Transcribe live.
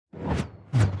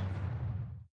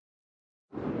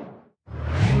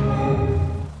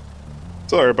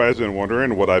So everybody's been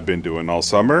wondering what I've been doing all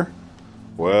summer.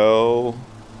 Well,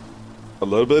 a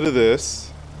little bit of this.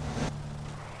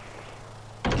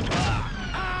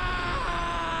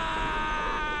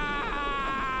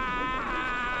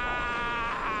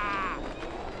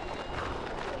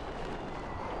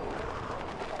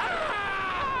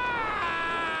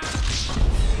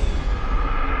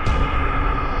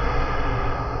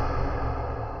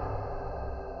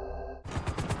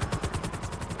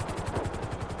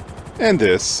 And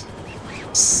this.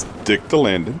 Stick the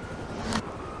landing.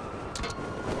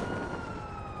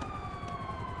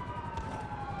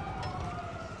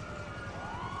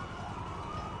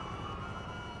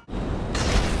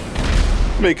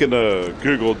 Making a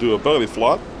Google do a belly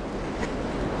flop.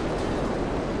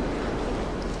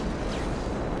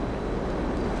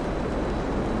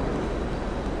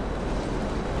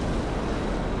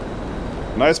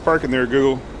 Nice parking there,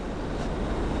 Google.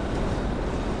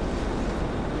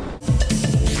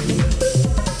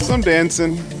 Some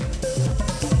dancing.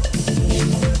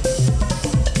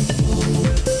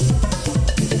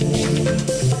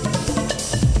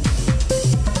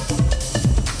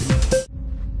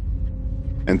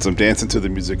 And some dancing to the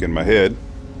music in my head.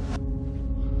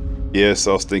 Yes,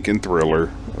 I was thinking Thriller,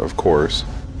 of course.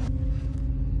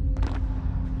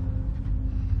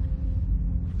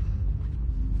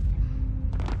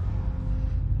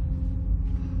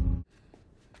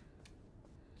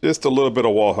 Just a little bit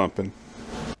of wall humping.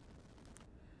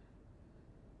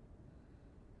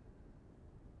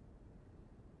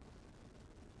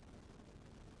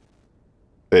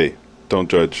 Hey, don't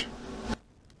judge.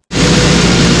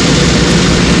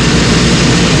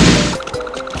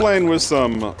 Playing with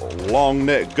some long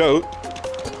neck goat.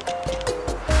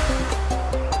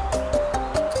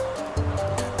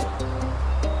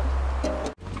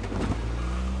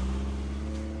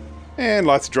 And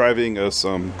lots of driving of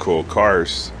some cool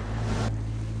cars.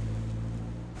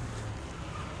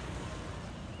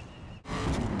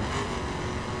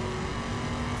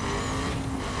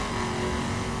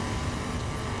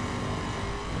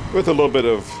 With a little bit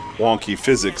of wonky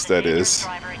physics, that is.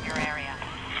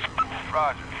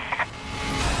 Roger.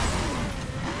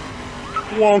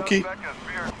 Wonky.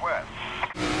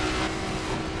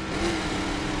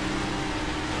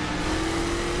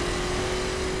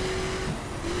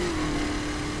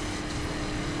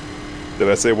 Did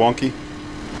I say wonky?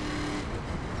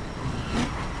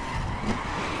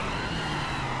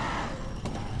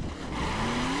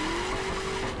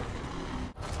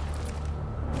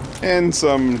 And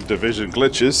some division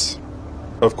glitches,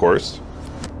 of course.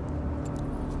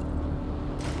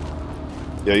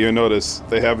 Yeah, you'll notice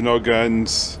they have no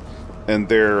guns and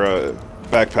their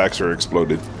backpacks are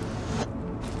exploded.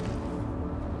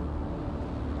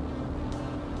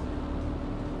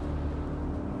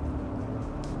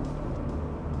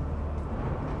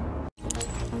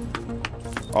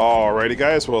 Alrighty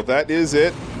guys, well that is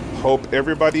it. Hope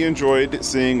everybody enjoyed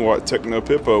seeing what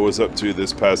Technopippo was up to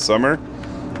this past summer.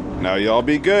 Now y'all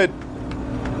be good.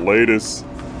 Latest.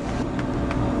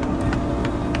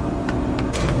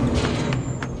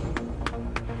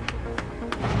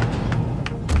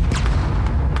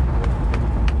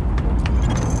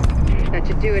 That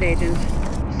should do it, Agent.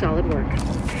 Solid work.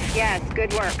 Yes,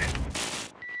 good work.